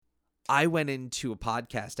I went into a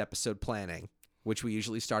podcast episode planning, which we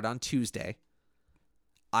usually start on Tuesday.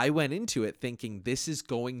 I went into it thinking this is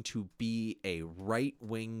going to be a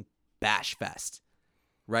right-wing bash fest,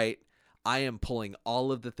 right? I am pulling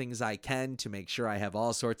all of the things I can to make sure I have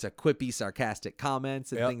all sorts of quippy, sarcastic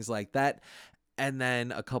comments and things like that. And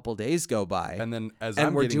then a couple days go by. And then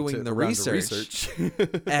we're doing the research.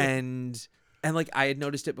 and like I had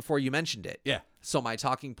noticed it before you mentioned it. Yeah. So my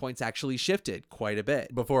talking points actually shifted quite a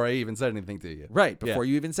bit. Before I even said anything to you. Right. Before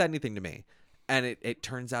you even said anything to me. And it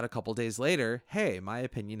turns out a couple days later, hey, my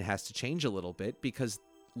opinion has to change a little bit because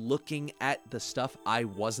looking at the stuff I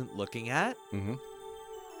wasn't looking at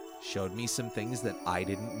showed me some things that I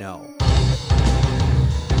didn't know.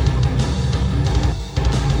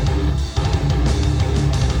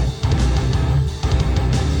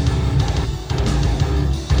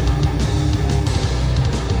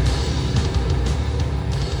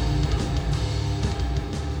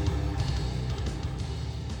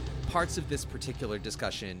 Parts of this particular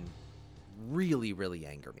discussion really, really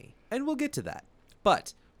anger me. And we'll get to that.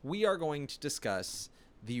 But we are going to discuss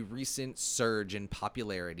the recent surge in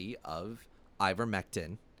popularity of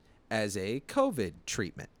ivermectin as a COVID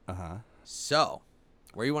treatment. So,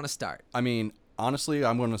 where do you want to start? I mean, honestly,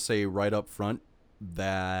 I'm going to say right up front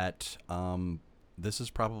that this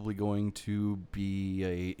is probably going to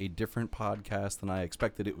be a different podcast than I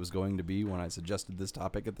expected it was going to be when I suggested this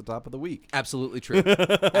topic at the top of the week. Absolutely true.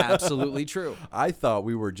 Absolutely true. I thought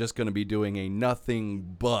we were just going to be doing a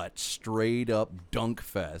nothing but straight up dunk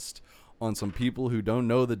fest on some people who don't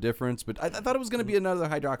know the difference, but I thought it was going to be another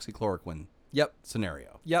hydroxychloroquine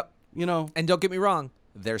scenario. Yep. You know? And don't get me wrong,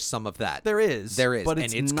 there's some of that. There is. But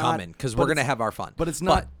it's coming because we're going to have our fun. But it's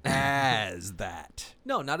not as that.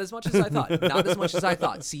 No, not as much as I thought. Not as much as I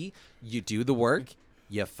thought. See, you do the work,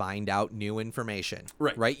 you find out new information.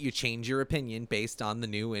 Right? You change your opinion based on the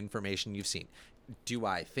new information you've seen. Do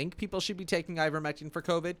I think people should be taking ivermectin for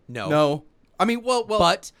COVID? No. I mean, well,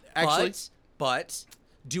 but actually, but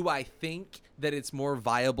do I think that it's more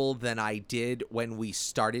viable than I did when we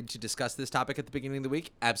started to discuss this topic at the beginning of the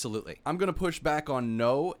week? Absolutely. I'm going to push back on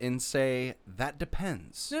no and say that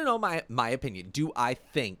depends. No, my opinion. Do I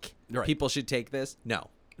think people should take this?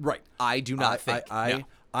 No. Right. I do not think. I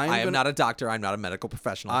am not a doctor. I'm not a medical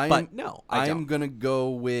professional. But no, I don't. I'm going to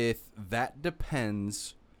go with that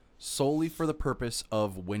depends solely for the purpose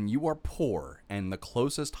of when you are poor and the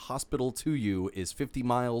closest hospital to you is 50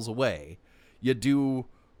 miles away, you do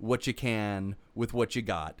what you can with what you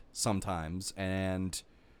got sometimes. And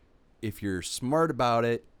if you're smart about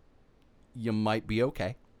it, you might be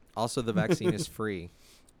okay. Also, the vaccine is free.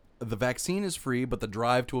 The vaccine is free, but the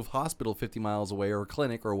drive to a hospital 50 miles away or a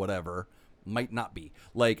clinic or whatever might not be.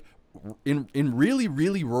 Like, in really,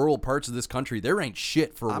 really rural parts of this country, there ain't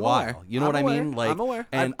shit for a while. Aware. You know what I mean? Like, I'm aware.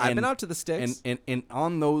 I've been out to the sticks. And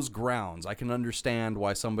on those grounds, I can understand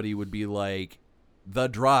why somebody would be like, the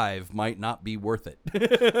drive might not be worth it.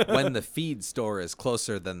 When the feed store is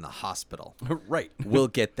closer than the hospital. Right. We'll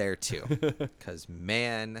get there too. Because,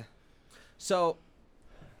 man. So,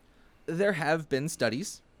 there have been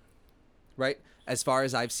studies, right? As far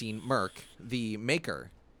as I've seen, Merck, the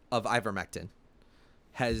maker of ivermectin,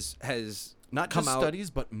 has not come just out.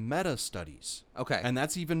 Studies, but meta studies. Okay. And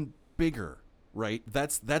that's even bigger, right?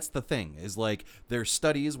 That's the thing, is like there's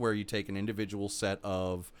studies where you take an individual set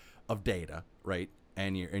of data, right?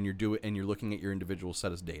 And you're looking at your individual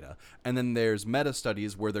set of data. And then there's meta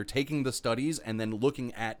studies where they're taking the studies and then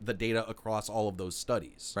looking at the data across all of those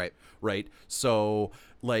studies. Right. So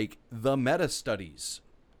like the meta studies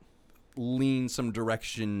lean some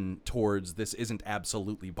direction towards this isn't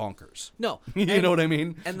absolutely bonkers. No. You know what I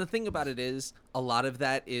mean? And the thing about it is, a lot of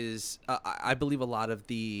that is, I believe a lot of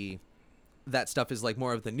that stuff is like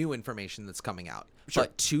more of the new information that's coming out. Sure.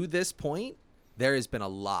 But to this point, there has been a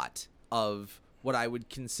lot of what I would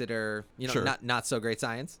consider, not so great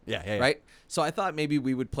science. Yeah. Right? So I thought maybe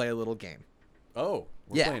we would play a little game. Oh,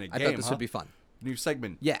 we're playing a game, I thought this would be fun. New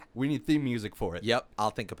segment. Yeah. We need theme music for it. Yep, I'll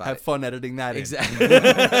think about it. Have fun editing that Exactly.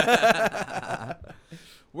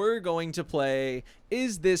 We're going to play,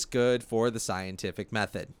 is this good for the scientific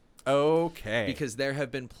method? Okay. Because there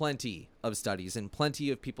have been plenty of studies and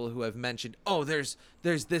plenty of people who have mentioned, oh, there's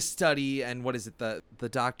this study, and what is it, the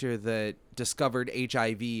doctor that discovered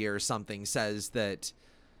HIV or something says that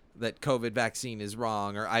COVID vaccine is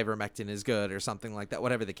wrong or ivermectin is good or something like that,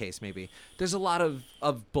 whatever the case may be. There's a lot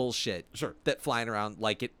of bullshit that flying around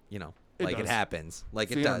like it happens,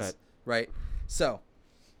 like it does, internet. Right? So,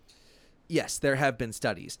 yes, there have been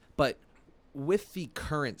studies, but with the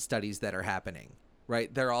current studies that are happening,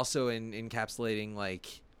 right, they're also encapsulating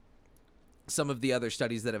like some of the other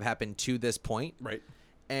studies that have happened to this point. Right.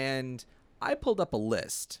 And I pulled up a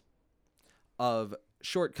list of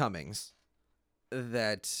shortcomings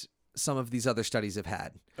that some of these other studies have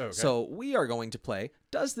had. Okay. So we are going to play,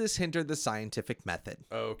 does this hinder the scientific method?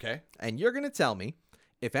 Okay. And you're going to tell me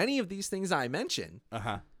if any of these things I mention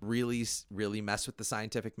Uh-huh. really mess with the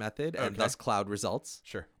scientific method and Okay. thus cloud results,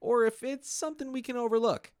 Sure. or if it's something we can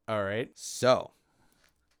overlook. All right. So,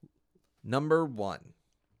 number 1,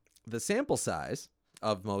 the sample size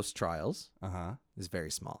of most trials Uh-huh. is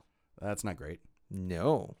very small. That's not great.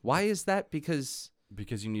 No. Why is that? Because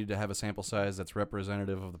Because you need to have a sample size that's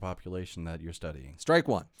representative of the population that you're studying. strike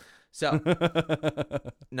 1. So,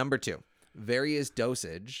 number 2, various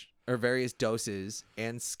doses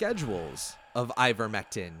and schedules of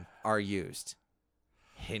ivermectin are used.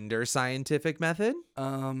 Hinder scientific method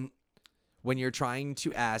when you're trying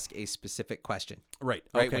to ask a specific question, Right.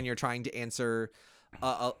 right? Okay. When you're trying to answer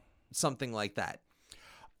something like that.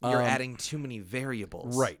 You're adding too many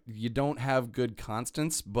variables. Right. You don't have good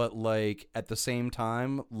constants, but like at the same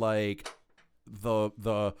time, like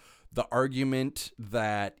the argument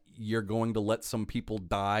that you're going to let some people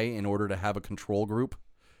die in order to have a control group.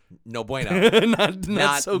 No bueno.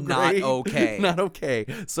 not so not great. okay. Not okay.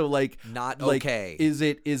 So like Not like, okay. Is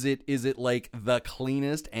it like the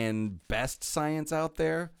cleanest and best science out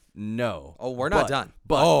there? No. Oh, we're not done.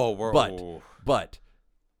 But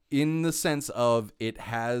in the sense of it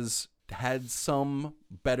has had some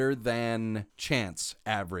better than chance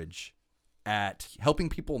average at helping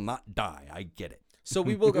people not die. I get it. So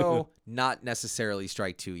we will go not necessarily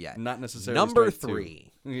strike 2 yet. Not necessarily Number strike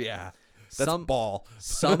 3. two. Yeah. That's Some- ball.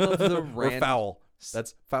 Some of the or foul.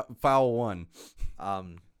 That's foul 1.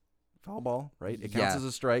 Um, Foul ball, right? It counts Yeah. as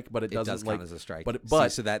a strike, but it it doesn't does like count as a strike. but- See,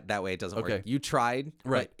 but- so that way it doesn't Okay. work. You tried,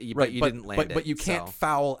 right, but you, right, but you didn't land it. But you can't so-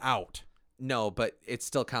 foul out. No, but it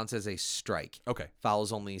still counts as a strike. Okay.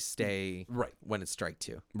 Fouls only stay Right. when it's strike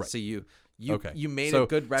 2. Right. So you Okay. you made So- a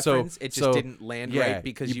good so- reference. It just so, didn't land yeah, right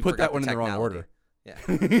because you put forgot that one in the wrong technology. order.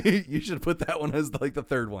 Yeah. You should put that one as like the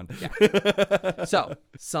third one. So,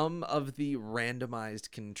 some of the randomized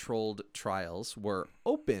controlled trials were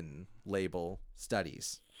open label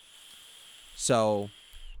studies. So,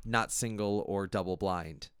 not single or double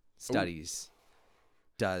blind studies.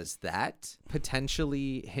 Does that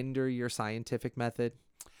potentially hinder your scientific method?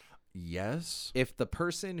 Yes. If the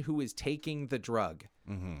person who is taking the drug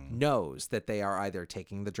Mm-hmm. knows that they are either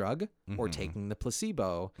taking the drug or taking the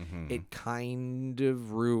placebo, Mm-hmm. it kind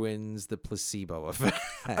of ruins the placebo effect.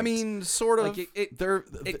 I mean, sort of. Like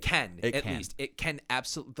it can it at can. least it can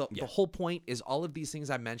absolutely. Yeah. The whole point is all of these things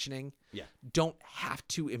I'm mentioning Yeah. don't have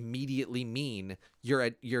to immediately mean your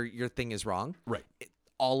thing is wrong. Right.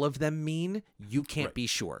 All of them mean you can't Right. be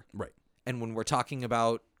sure. Right. And when we're talking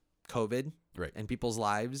about COVID Right. and people's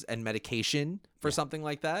lives and medication for something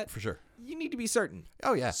like that, For sure. you need to be certain.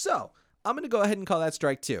 Oh yeah. So I'm going to go ahead and call that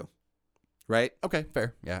strike 2. Right? Okay.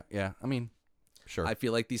 Fair. Yeah. Yeah. I mean, sure. I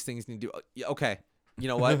feel like these things need to. Yeah, okay. You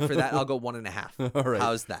know what? For that, I'll go 1.5. All right.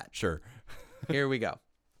 How's that? Sure. Here we go.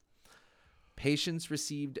 Patients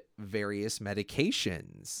received various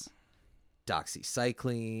medications: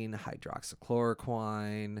 doxycycline,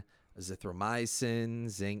 hydroxychloroquine, azithromycin,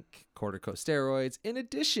 zinc, corticosteroids, in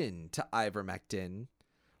addition to ivermectin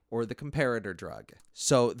or the comparator drug.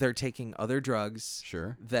 So they're taking other drugs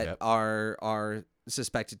Sure. that Yep. are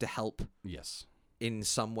suspected to help Yes. in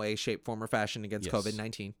some way, shape, form, or fashion against Yes.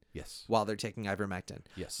 COVID-19 Yes. while they're taking ivermectin.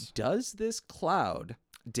 Yes. Does this cloud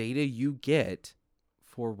data you get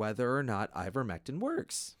for whether or not ivermectin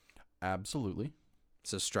works? Absolutely.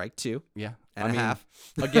 So strike 2 Yeah. and I a mean, half.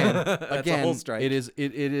 Again, That's again, a whole strike. it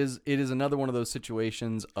is another one of those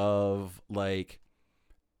situations of like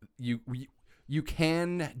you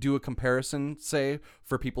can do a comparison, say,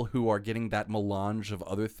 for people who are getting that melange of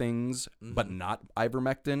other things but not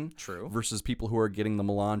ivermectin. True. Versus people who are getting the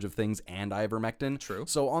melange of things and ivermectin. True.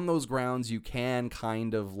 So on those grounds, you can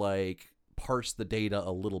kind of like parse the data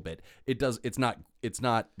a little bit. It's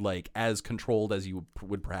not like as controlled as you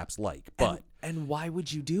would perhaps like, but and why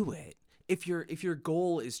would you do it if your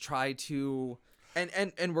goal is try to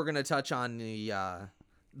and we're gonna touch on the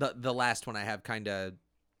last one I have kind of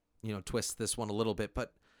twist this one a little bit,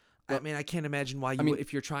 but I mean I can't imagine why you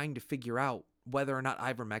if you're trying to figure out whether or not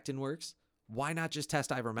ivermectin works, why not just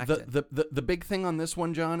test ivermectin? The big thing on this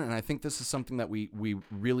one, John, and I think this is something that we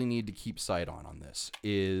really need to keep sight on this,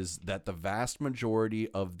 is that the vast majority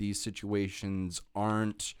of these situations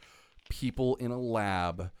aren't people in a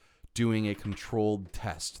lab doing a controlled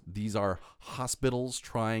test. These are hospitals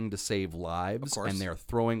trying to save lives, course. and they're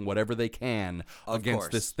throwing whatever they can Of against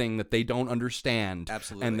course. this thing that they don't understand.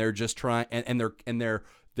 Absolutely. And they're just trying, and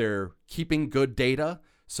they're keeping good data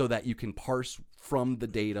so that you can parse from the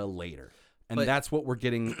data later. And But- that's what we're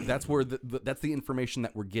getting. That's where that's the information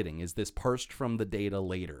that we're getting, is this parsed from the data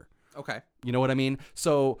later. Okay. You know what I mean?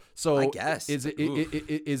 So I guess. is it Oof.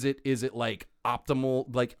 is it like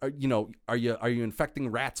optimal? Like, are you infecting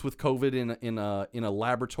rats with COVID in a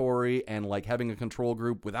laboratory, and like having a control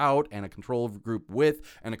group without, and a control group with,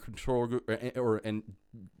 and a control group and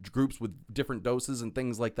groups with different doses and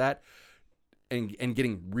things like that, and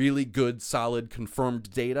getting really good, solid,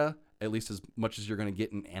 confirmed data, at least as much as you're going to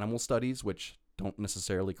get in animal studies, which don't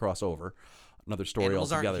necessarily cross over. Another story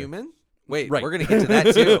Animals altogether. aren't human? Wait, Right. we're going to get to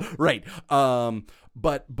that too. Right.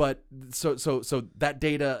 But so that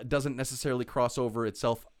data doesn't necessarily cross over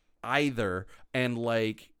itself either. And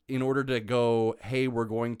like, in order to go, hey, we're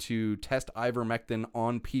going to test ivermectin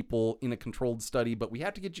on people in a controlled study, but we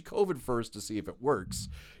have to get you COVID first to see if it works.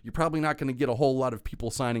 You're probably not going to get a whole lot of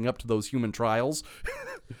people signing up to those human trials.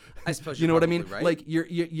 I suppose You know what I mean? right? Like you're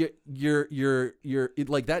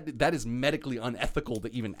like that is medically unethical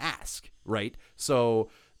to even ask, right? So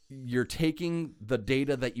you're taking the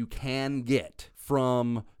data that you can get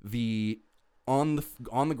from the on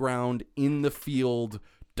the ground, in the field,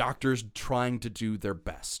 doctors trying to do their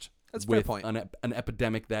best. That's a fair with point. an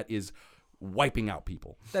epidemic that is wiping out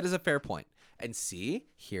people. That is a fair point. And see,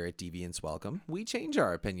 here at Deviants Welcome, we change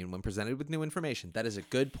our opinion when presented with new information. That is a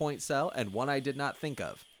good point, Sel, and one I did not think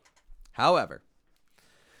of. However,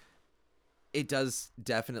 it does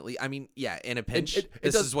definitely, I mean, yeah, in a pinch, it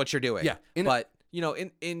this does- is what you're doing. yeah, But,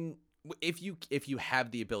 if you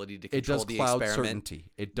have the ability to It control does the cloud experiment,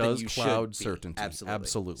 certainty. It then does you should cloud be. certainty.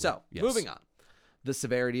 Absolutely. Yes. So, moving on. The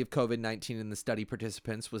severity of COVID-19 in the study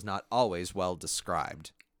participants was not always well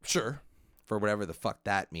described, Sure. for whatever the fuck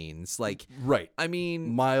that means. Like, Right. I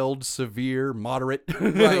mean, Mild, severe, moderate.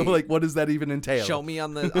 Right. Like, what does that even entail? show me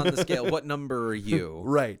on the scale, what number are you?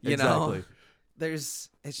 Right. You Exactly. know,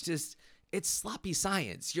 it's sloppy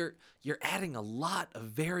science. You're adding a lot of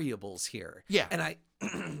variables here. Yeah. And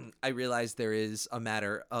I realize there is a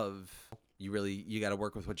matter of you got to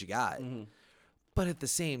work with what you got. Mm-hmm. But at the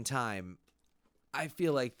same time, I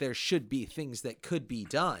feel like there should be things that could be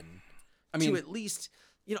done to at least,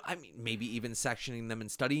 maybe even sectioning them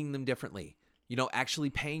and studying them differently. Actually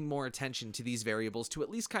paying more attention to these variables to at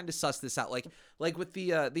least kind of suss this out. Like with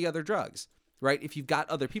the other drugs, right? If you've got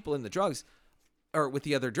other people in the drugs or with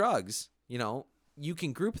the other drugs, you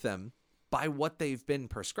can group them by what they've been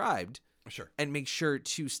prescribed. Sure. And make sure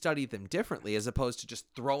to study them differently as opposed to just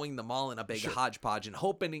throwing them all in a big hodgepodge and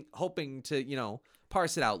hoping to,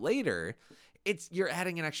 parse it out later. You're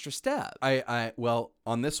adding an extra step. Well,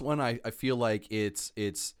 on this one, I feel like it's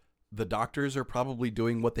the doctors are probably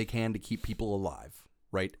doing what they can to keep people alive.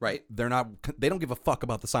 Right. Right. They don't give a fuck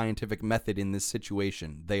about the scientific method in this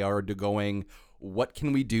situation. They are going, what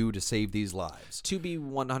can we do to save these lives? To be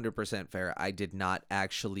 100% fair, I did not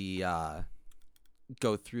actually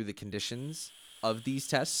go through the conditions of these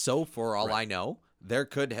tests. So for all I know, there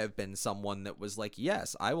could have been someone that was like,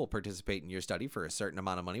 yes, I will participate in your study for a certain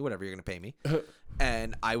amount of money, whatever you're going to pay me,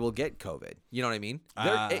 and I will get COVID. You know what I mean?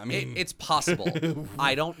 It's possible.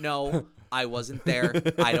 I don't know. I wasn't there.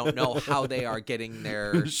 I don't know how they are getting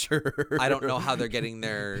their. Sure. I don't know how they're getting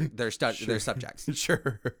their subjects,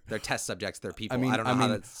 Sure. their test subjects, their people. I don't know how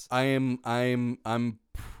that's. I'm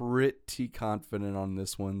pretty confident on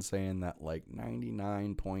this one, saying that like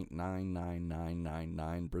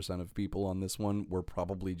 99.99999% of people on this one were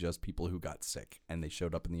probably just people who got sick and they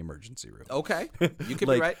showed up in the emergency room. Okay, you could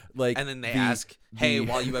Like- be right. like and then they the- ask, "Hey, the-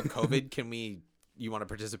 while you have COVID, you want to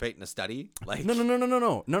participate in a study?" Like, No.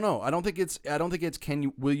 I don't think it's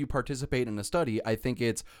will you participate in a study? I think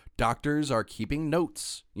it's doctors are keeping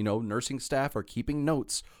notes. Nursing staff are keeping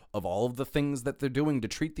notes of all of the things that they're doing to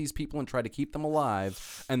treat these people and try to keep them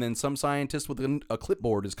alive. And then some scientist with a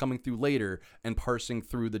clipboard is coming through later and parsing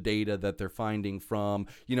through the data that they're finding from,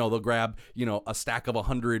 they'll grab, a stack of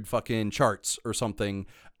 100 fucking charts or something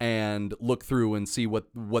and look through and see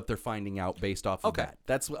what they're finding out based off of that.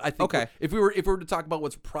 That's what I think. Okay. If we were to talk about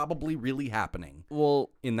what's probably really happening well,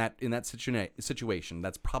 in that situation,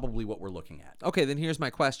 that's probably what we're looking at. okay. Then here's my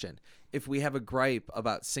question: if we have a gripe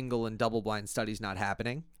about single and double blind studies not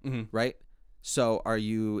happening, right? So, are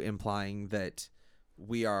you implying that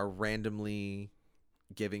we are randomly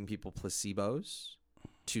giving people placebos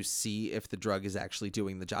to see if the drug is actually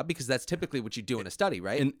doing the job? Because that's typically what you do in a study,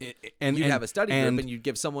 right? And you have a study and, group and you'd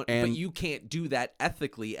give someone, but you can't do that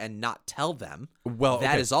ethically and not tell them. Well,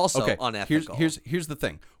 that is also okay. unethical. Here's the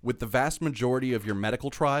thing. With the vast majority of your medical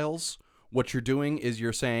trials, what you're doing is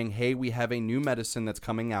you're saying, hey, we have a new medicine that's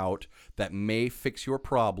coming out that may fix your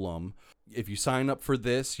problem. if you sign up for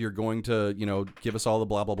this, you're going to, give us all the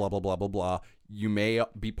blah, blah, blah, blah, blah, blah, blah. You may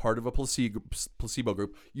be part of a placebo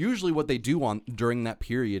group. Usually what they do during that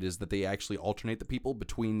period is that they actually alternate the people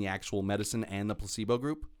between the actual medicine and the placebo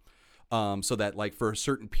group. So that like for a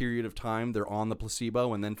certain period of time, they're on the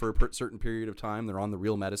placebo, and then for a certain period of time, they're on the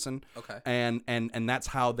real medicine. Okay. And that's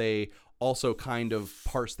how they also kind of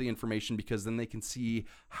parse the information, because then they can see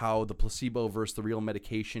how the placebo versus the real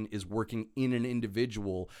medication is working in an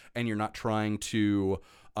individual, and you're not trying to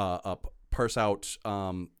parse out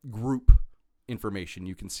group information.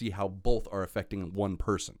 You can see how both are affecting one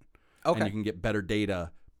person. Okay. And you can get better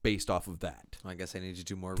data based off of that. I guess I need to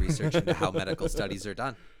do more research into how medical studies are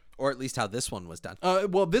done, or at least how this one was done.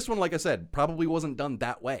 Well, this one, like I said, probably wasn't done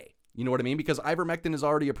that way. You know what I mean? Because ivermectin is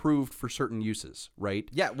already approved for certain uses, right?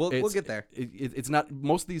 Yeah, we'll get there. It's not,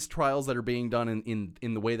 most of these trials that are being done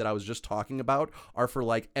in the way that I was just talking about are for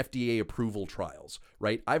like FDA approval trials,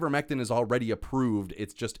 right? Ivermectin is already approved.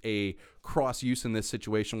 It's just a cross use in this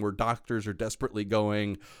situation where doctors are desperately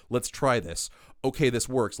going, let's try this. Okay, this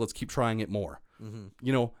works. Let's keep trying it more.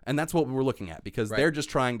 Mm-hmm. And that's what we're looking at, because they're just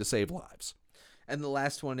trying to save lives. And the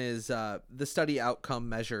last one is the study outcome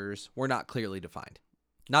measures were not clearly defined.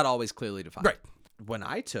 Not always clearly defined. Right. When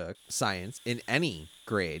I took science in any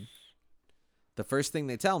grade, the first thing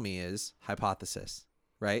they tell me is hypothesis,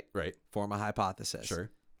 right? Right. Form a hypothesis. Sure.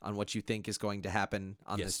 On what you think is going to happen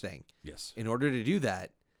on this thing. Yes. In order to do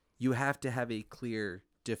that, you have to have a clear,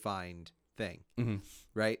 defined thing,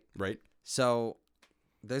 right? Right. So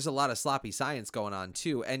there's a lot of sloppy science going on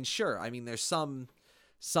too. And sure, I mean, there's some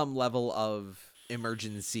level of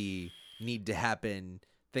emergency need to happen,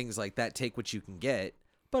 things like that, take what you can get.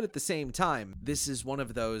 But at the same time, this is one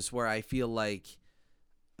of those where I feel like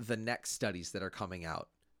the next studies that are coming out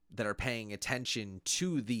that are paying attention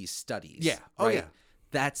to these studies. Yeah. Oh, right?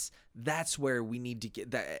 yeah. That's where we need to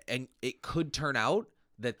get that. And it could turn out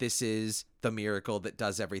that this is the miracle that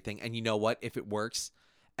does everything. And you know what? If it works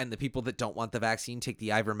and the people that don't want the vaccine take the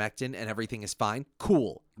ivermectin and everything is fine,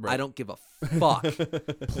 cool. Right. I don't give a fuck.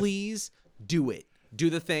 Please do it. Do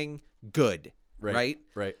the thing good. Right?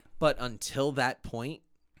 Right. But until that point,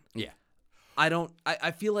 yeah,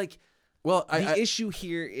 I feel like, well, the issue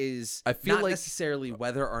here is I feel not like necessarily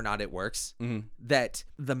whether or not it works, that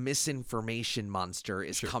the misinformation monster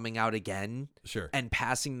is coming out again and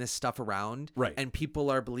passing this stuff around. Right. And people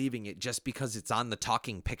are believing it just because it's on the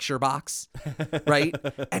talking picture box, right?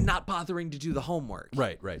 And not bothering to do the homework.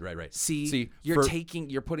 Right. See,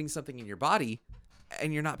 you're putting something in your body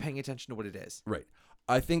and you're not paying attention to what it is. Right.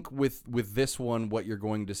 I think with this one, what you're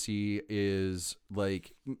going to see is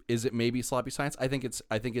it maybe sloppy science? I think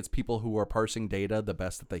it's people who are parsing data the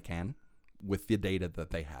best that they can with the data that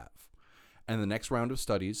they have. And the next round of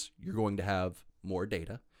studies, you're going to have more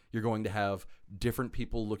data. You're going to have different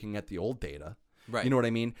people looking at the old data. Right. You know what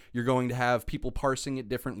I mean? You're going to have people parsing it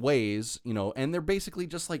different ways, and they're basically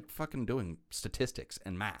just like fucking doing statistics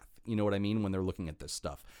and math. You know what I mean? When they're looking at this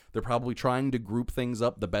stuff, they're probably trying to group things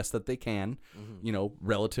up the best that they can,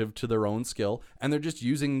 relative to their own skill. And they're just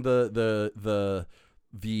using the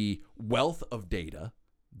wealth of data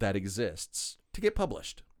that exists to get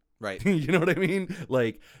published. Right. You know what I mean?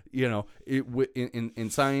 In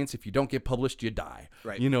science, if you don't get published, you die.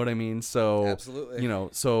 Right. You know what I mean? So absolutely.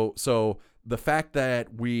 So the fact that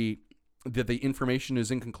that the information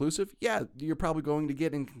is inconclusive, yeah, you're probably going to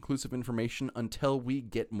get inconclusive information until we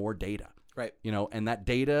get more data. Right. And that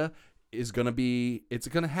data is going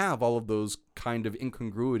to have all of those kind of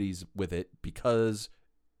incongruities with it, because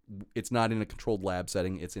it's not in a controlled lab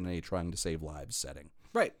setting. It's in a trying to save lives setting.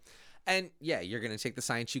 Right. And yeah, you're going to take the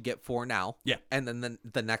science you get for now. Yeah. And then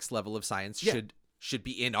the next level of science should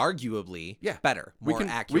be inarguably better, more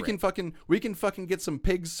accurate. We can fucking get some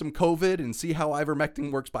pigs some COVID and see how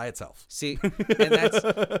ivermectin works by itself. See,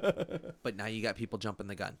 but now you got people jumping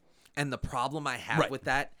the gun. And the problem I have with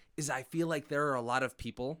that is I feel like there are a lot of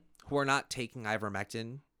people who are not taking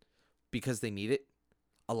ivermectin because they need it.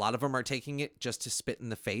 A lot of them are taking it just to spit in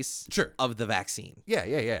the face of the vaccine. Yeah.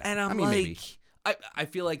 And I mean, maybe. I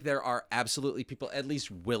feel like there are absolutely people at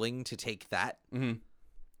least willing to take that. Mm-hmm.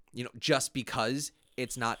 Just because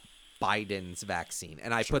it's not Biden's vaccine.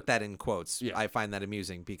 And I put that in quotes. Yeah. I find that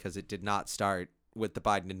amusing because it did not start with the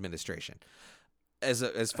Biden administration.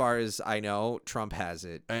 As far as I know, Trump has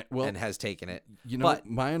it and has taken it.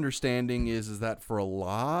 My understanding is that for a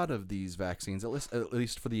lot of these vaccines, at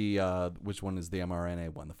least for the which one is the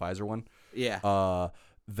mRNA one, the Pfizer one? Yeah.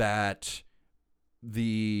 That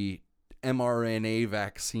the mRNA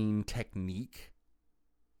vaccine technique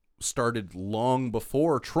started long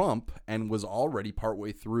before Trump and was already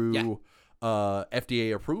partway through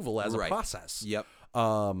FDA approval as a process. Yep.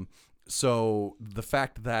 So the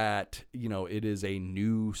fact that, you know, it is a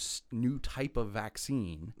new type of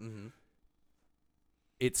vaccine,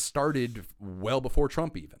 it started well before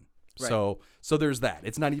Trump even. Right. So there's that.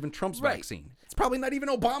 It's not even Trump's Right. vaccine. It's probably not even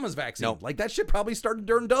Obama's vaccine. No. Like that shit probably started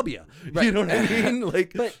during W. Right. You know what I mean?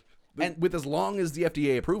 Like, and with as long as the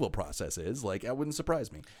FDA approval process is, like, that wouldn't surprise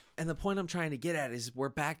me. And the point I'm trying to get at is we're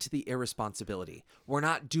back to the irresponsibility. We're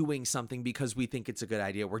not doing something because we think it's a good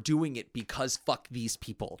idea. We're doing it because fuck these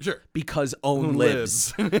people. Sure. Because own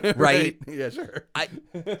lives. Right? Yeah, sure. I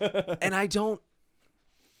don't.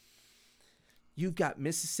 You've got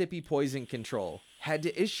Mississippi Poison Control had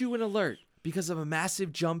to issue an alert because of a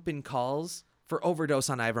massive jump in calls for overdose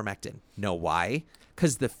on ivermectin. Know why?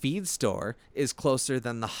 Because the feed store is closer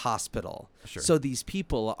than the hospital. Sure. So these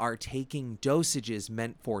people are taking dosages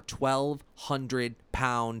meant for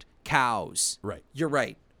 1,200-pound cows. Right. You're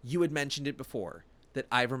right. You had mentioned it before that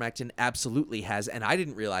ivermectin absolutely has, and I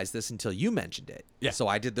didn't realize this until you mentioned it. Yeah. So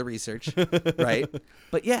I did the research, right?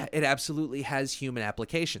 But yeah, it absolutely has human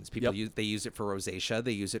applications. People they use it for rosacea,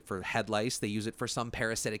 they use it for head lice, they use it for some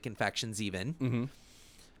parasitic infections even. Mm-hmm.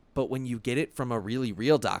 But when you get it from a really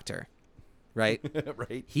real doctor, right?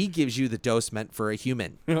 Right. He gives you the dose meant for a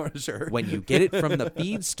human. Sure. When you get it from the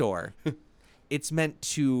feed store, it's meant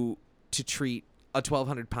to treat a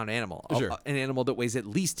 1,200-pound animal, Sure. an animal that weighs at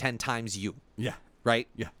least 10 times you. Yeah. Right?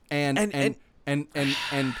 Yeah. And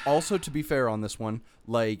also, to be fair on this one,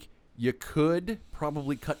 like, you could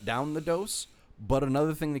probably cut down the dose, but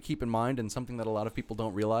another thing to keep in mind, and something that a lot of people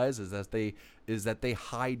don't realize, is that they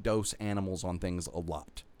high dose animals on things a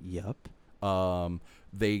lot. Yep.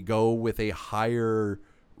 They go with a higher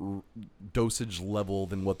dosage level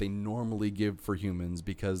than what they normally give for humans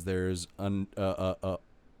because there's a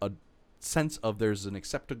sense of there's an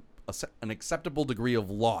acceptable degree of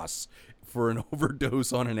loss for an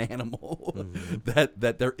overdose on an animal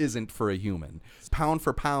that there isn't for a human. Pound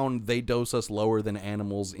for pound, they dose us lower than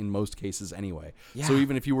animals in most cases anyway. Yeah. So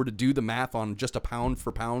even if you were to do the math on just a pound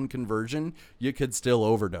for pound conversion, you could still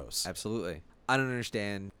overdose. Absolutely. I don't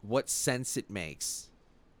understand what sense it makes,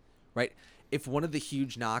 right? If one of the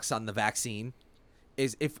huge knocks on the vaccine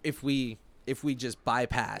is if we just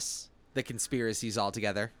bypass the conspiracies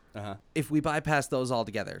altogether, if we bypass those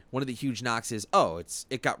altogether, one of the huge knocks is,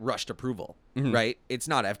 it got rushed approval, right? It's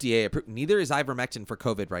not FDA approved. Neither is ivermectin for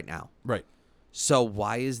COVID right now. Right. So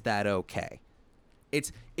why is that okay?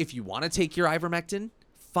 It's if you want to take your ivermectin,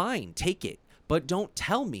 fine, take it. But don't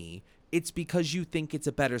tell me it's because you think it's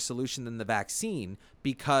a better solution than the vaccine,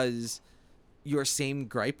 because your same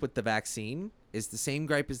gripe with the vaccine is the same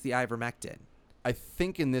gripe as the ivermectin. I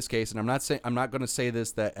think in this case, and I'm not going to say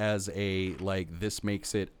this that as a, like, this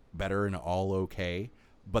makes it better and all okay,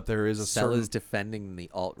 but there is a certain... Stella's defending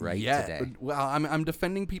the alt-right today. Well, I'm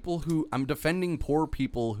defending poor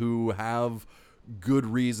people who have good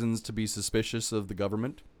reasons to be suspicious of the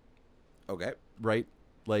government. Okay. Right?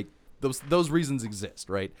 Like, those reasons exist,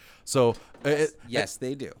 right? So yes,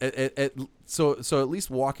 they do. So at least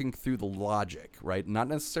walking through the logic, right? Not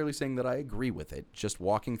necessarily saying that I agree with it, just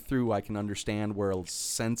walking through, I can understand where a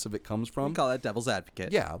sense of it comes from. We call that devil's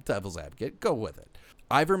advocate. Yeah, devil's advocate. Go with it.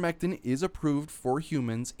 Ivermectin is approved for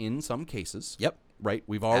humans in some cases. Yep. Right?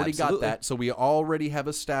 We've already got Absolutely. that. So we already have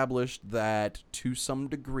established that to some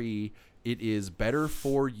degree it is better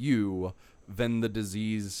for you than the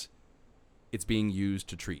disease it's being used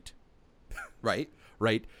to treat. Right.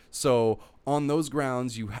 Right. So on those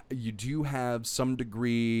grounds, you do have some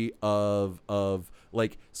degree of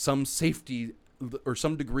like some safety or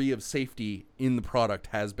some degree of safety in the product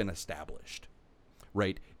has been established.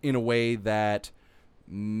 Right. In a way that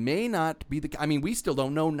may not be I mean, we still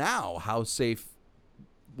don't know now how safe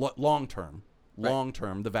long term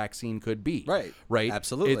the vaccine could be. Right. Right.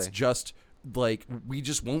 Absolutely. It's just like we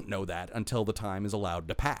just won't know that until the time is allowed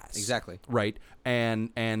to pass. Exactly. Right.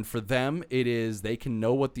 And for them, it is they can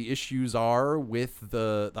know what the issues are with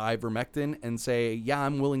the ivermectin and say, yeah,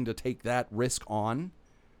 I'm willing to take that risk on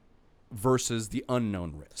versus the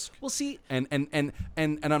unknown risk. Well, see, And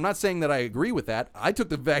I'm not saying that I agree with that. I took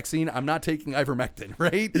the vaccine. I'm not taking ivermectin,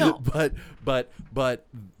 right? No. But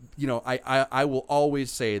you know, I will always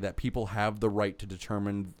say that people have the right to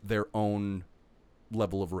determine their own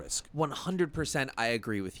level of risk. 100% I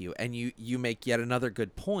agree with you. And you make yet another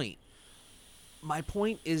good point. My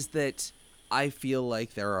point is that I feel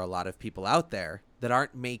like there are a lot of people out there that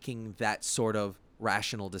aren't making that sort of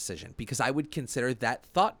rational decision, because I would consider that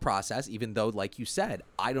thought process, even though, like you said,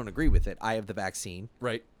 I don't agree with it. I have the vaccine.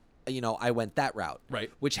 Right. You know, I went that route. Right.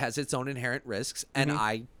 Which has its own inherent risks. And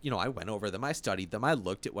I went over them. I studied them. I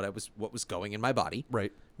looked at what was going in my body.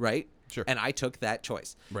 Right. Right. Sure. And I took that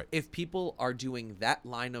choice. Right. If people are doing that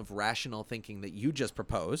line of rational thinking that you just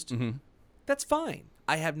proposed, Mm-hmm. that's fine.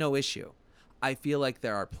 I have no issue. I feel like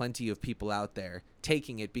there are plenty of people out there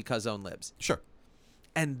taking it because own libs. Sure.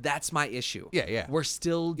 And that's my issue. Yeah. We're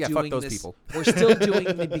still Yeah, doing fuck those this. people. We're still doing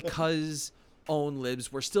the because own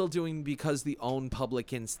libs. We're still doing because the own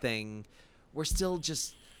publicans thing. We're still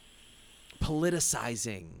just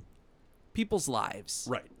politicizing people's lives.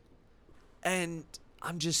 Right. And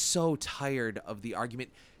I'm just so tired of the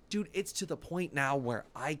argument. Dude, it's to the point now where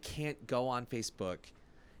I can't go on Facebook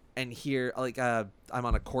and hear, like, I'm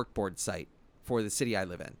on a corkboard site for the city I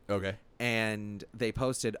live in. Okay. And they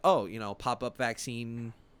posted, pop-up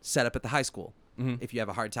vaccine set up at the high school. Mm-hmm. If you have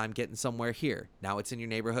a hard time getting somewhere here, now it's in your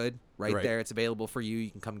neighborhood, right there. It's available for you.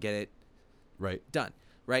 You can come get it. Right. Done.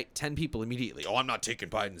 Right? 10 people immediately. Oh, I'm not taking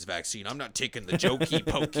Biden's vaccine. I'm not taking the jokey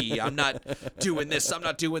pokey. I'm not doing this. I'm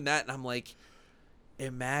not doing that. And I'm like,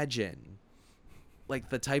 imagine, like,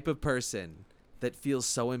 the type of person that feels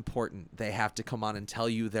so important they have to come on and tell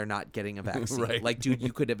you they're not getting a vaccine. Right. Like, dude,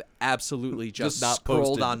 you could have absolutely just not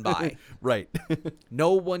scrolled posted. on by. Right.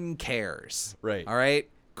 No one cares. Right. All right?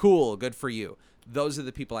 Cool. Good for you. Those are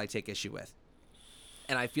the people I take issue with.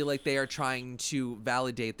 And I feel like they are trying to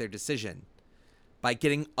validate their decision by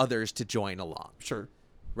getting others to join along. Sure.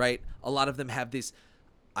 Right? A lot of them have this.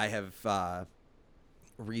 I have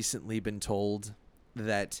recently been told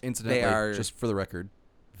that Incidentally, they are just for the record,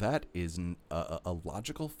 that is a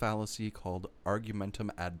logical fallacy called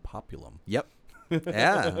argumentum ad populum. Yep.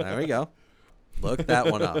 Yeah, there we go. Look that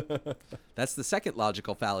one up. That's the second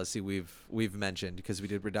logical fallacy we've mentioned, because we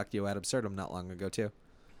did reductio ad absurdum not long ago too.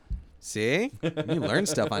 See? You learn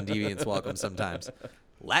stuff on Deviant's Welcome sometimes.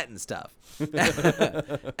 Latin stuff.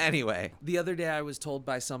 Anyway, the other day I was told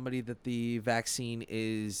by somebody that the vaccine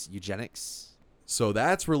is eugenics. So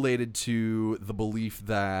that's related to the belief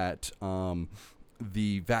that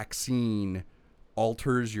the vaccine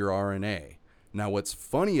alters your RNA. Now, what's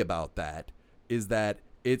funny about that is that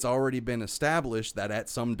it's already been established that at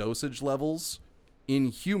some dosage levels in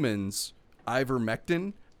humans,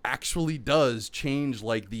 ivermectin actually does change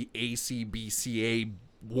like the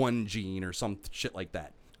ACBCA1 gene or some shit like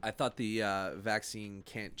that. I thought the vaccine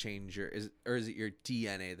can't change is it your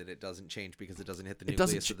DNA that it doesn't change because it doesn't hit the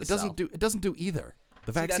nucleus of the cell? It doesn't do either.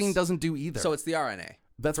 The vaccine that's- doesn't do either. So it's the RNA.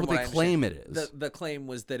 That's from what they I claim understand. it is. The claim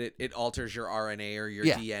was that it alters your RNA or your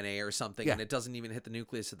Yeah. DNA or something, Yeah. and it doesn't even hit the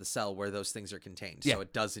nucleus of the cell where those things are contained. Yeah. So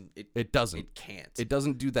it doesn't. It doesn't. It can't. It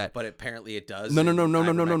doesn't do that. But apparently it does. No. in The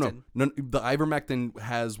ivermectin. ivermectin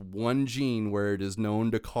has one gene where it is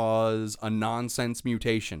known to cause a nonsense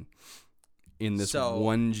mutation in this So-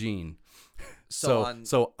 one gene. So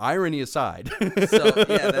So irony aside, So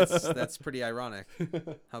yeah, that's pretty ironic.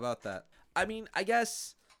 How about that? I mean, I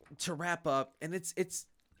guess to wrap up, and it's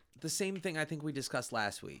the same thing I think we discussed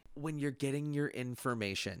last week. When you're getting your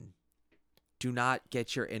information, do not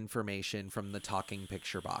get your information from the talking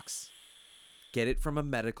picture box. Get it from a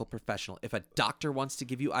medical professional. If a doctor wants to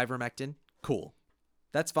give you ivermectin, cool.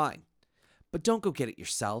 That's fine. But don't go get it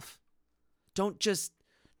yourself. Don't just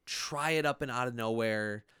try it up and out of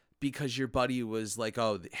nowhere because your buddy was like,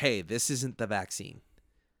 oh, hey, this isn't the vaccine.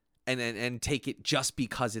 And take it just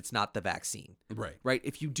because it's not the vaccine. right? Right?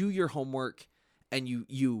 If you do your homework and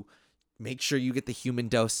you make sure you get the human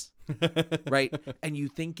dose, right? And you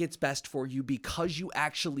think it's best for you because you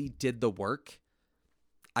actually did the work,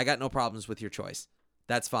 I got no problems with your choice.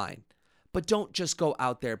 That's fine. But don't just go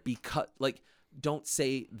out there because, like, don't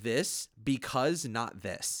say this because not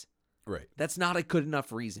this. Right. That's not a good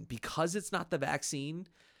enough reason. Because it's not the vaccine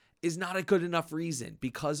is not a good enough reason.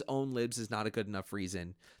 Because own libs is not a good enough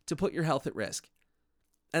reason to put your health at risk.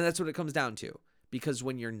 And that's what it comes down to. Because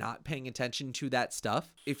when you're not paying attention to that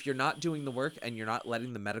stuff, if you're not doing the work and you're not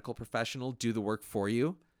letting the medical professional do the work for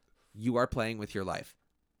you, you are playing with your life.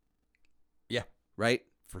 Yeah, Right?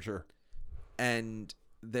 for sure. And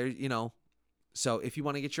there, so if you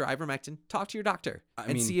want to get your ivermectin, talk to your doctor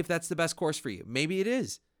and mean- see if that's the best course for you. Maybe it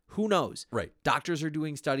is. Who knows? Right. Doctors are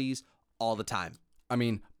doing studies all the time. I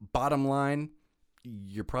mean, bottom line,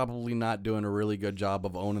 you're probably not doing a really good job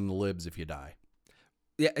of owning the libs if you die.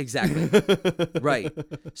 Yeah, exactly. Right.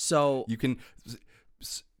 So You can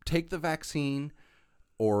take the vaccine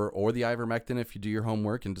or the ivermectin if you do your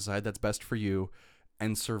homework and decide that's best for you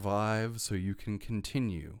and survive so you can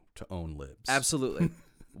continue to own libs. absolutely,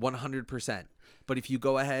 100%. But if you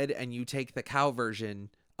go ahead and you take the cow version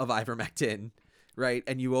of ivermectin, right,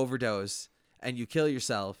 and you overdose and you kill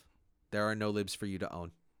yourself, there are no libs for you to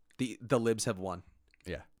own. The libs have won.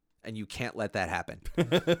 Yeah. And you can't let that happen.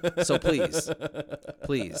 So please,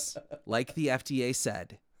 like the FDA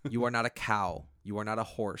said, you are not a cow. You are not a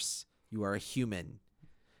horse. You are a human.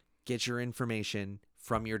 Get your information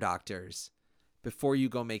from your doctors before you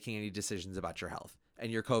go making any decisions about your health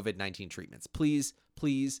and your COVID-19 treatments. Please,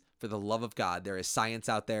 please, for the love of God, there is science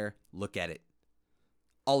out there. Look at it.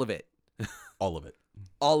 All of it. All of it.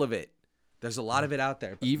 All of it. There's a lot of it out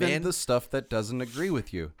there. But Even the stuff that doesn't agree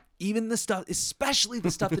with you. Even the stuff, especially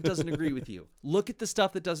the stuff that doesn't agree with you. Look at the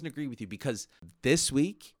stuff that doesn't agree with you, because this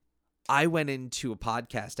week I went into a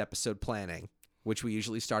podcast episode planning, which we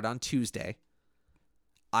usually start on Tuesday.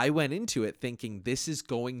 I went into it thinking this is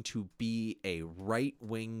going to be a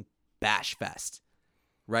right-wing bash fest,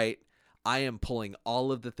 right? I am pulling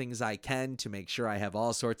all of the things I can to make sure I have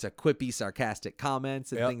all sorts of quippy, sarcastic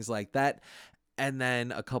comments and things like that. And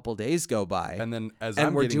then a couple days go by, and then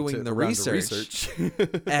we're doing the research,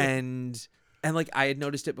 and like I had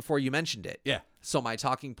noticed it before you mentioned it. Yeah. So my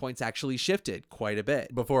talking points actually shifted quite a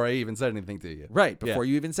bit Before I even said anything to you. right before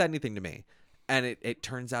you even said anything to me. And it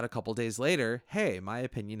turns out a couple days later, hey, my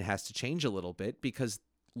opinion has to change a little bit, because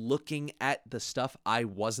looking at the stuff I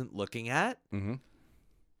wasn't looking at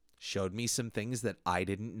showed me some things that I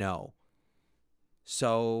didn't know.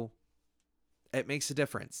 So it makes a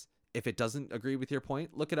difference. If it doesn't agree with your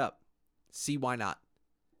point, look it up. See why not,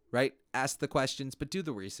 right? Ask the questions, but do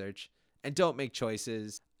the research, and don't make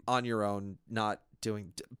choices on your own, not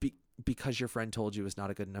doing because your friend told you is not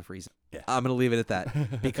a good enough reason. Yeah. I'm going to leave it at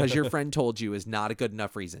that. Because your friend told you is not a good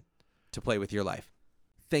enough reason to play with your life.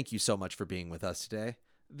 Thank you so much for being with us today.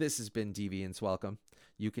 This has been Deviants Welcome.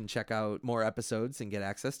 You can check out more episodes and get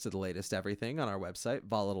access to the latest everything on our website,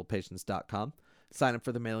 volatilepatients.com. Sign up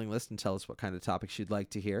for the mailing list and tell us what kind of topics you'd like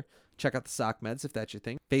to hear. Check out the Sock Meds if that's your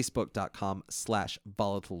thing.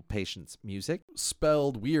 Facebook.com/volatilepatientsmusic.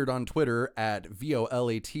 Spelled weird on Twitter at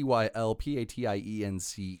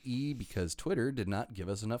VOLATYLPATIENCE, because Twitter did not give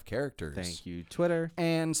us enough characters. Thank you, Twitter.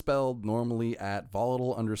 And spelled normally at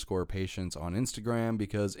volatile_patients on Instagram,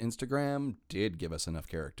 because Instagram did give us enough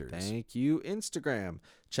characters. Thank you, Instagram.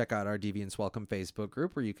 Check out our Deviants Welcome Facebook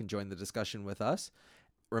group where you can join the discussion with us.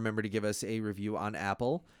 Remember to give us a review on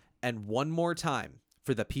Apple. And one more time,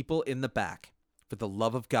 for the people in the back, for the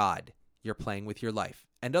love of God, you're playing with your life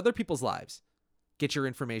and other people's lives. Get your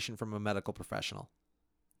information from a medical professional.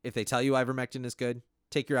 If they tell you ivermectin is good,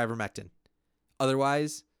 take your ivermectin.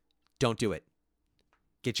 Otherwise, don't do it.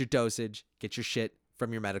 Get your dosage, get your shit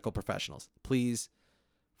from your medical professionals. Please,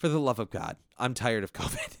 for the love of God. I'm tired of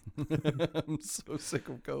COVID. I'm so sick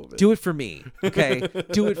of COVID. Do it for me, okay?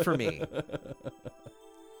 Do it for me.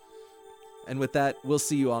 And with that, we'll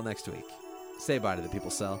see you all next week. Say bye to the people,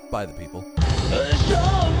 Cell. Bye, the people.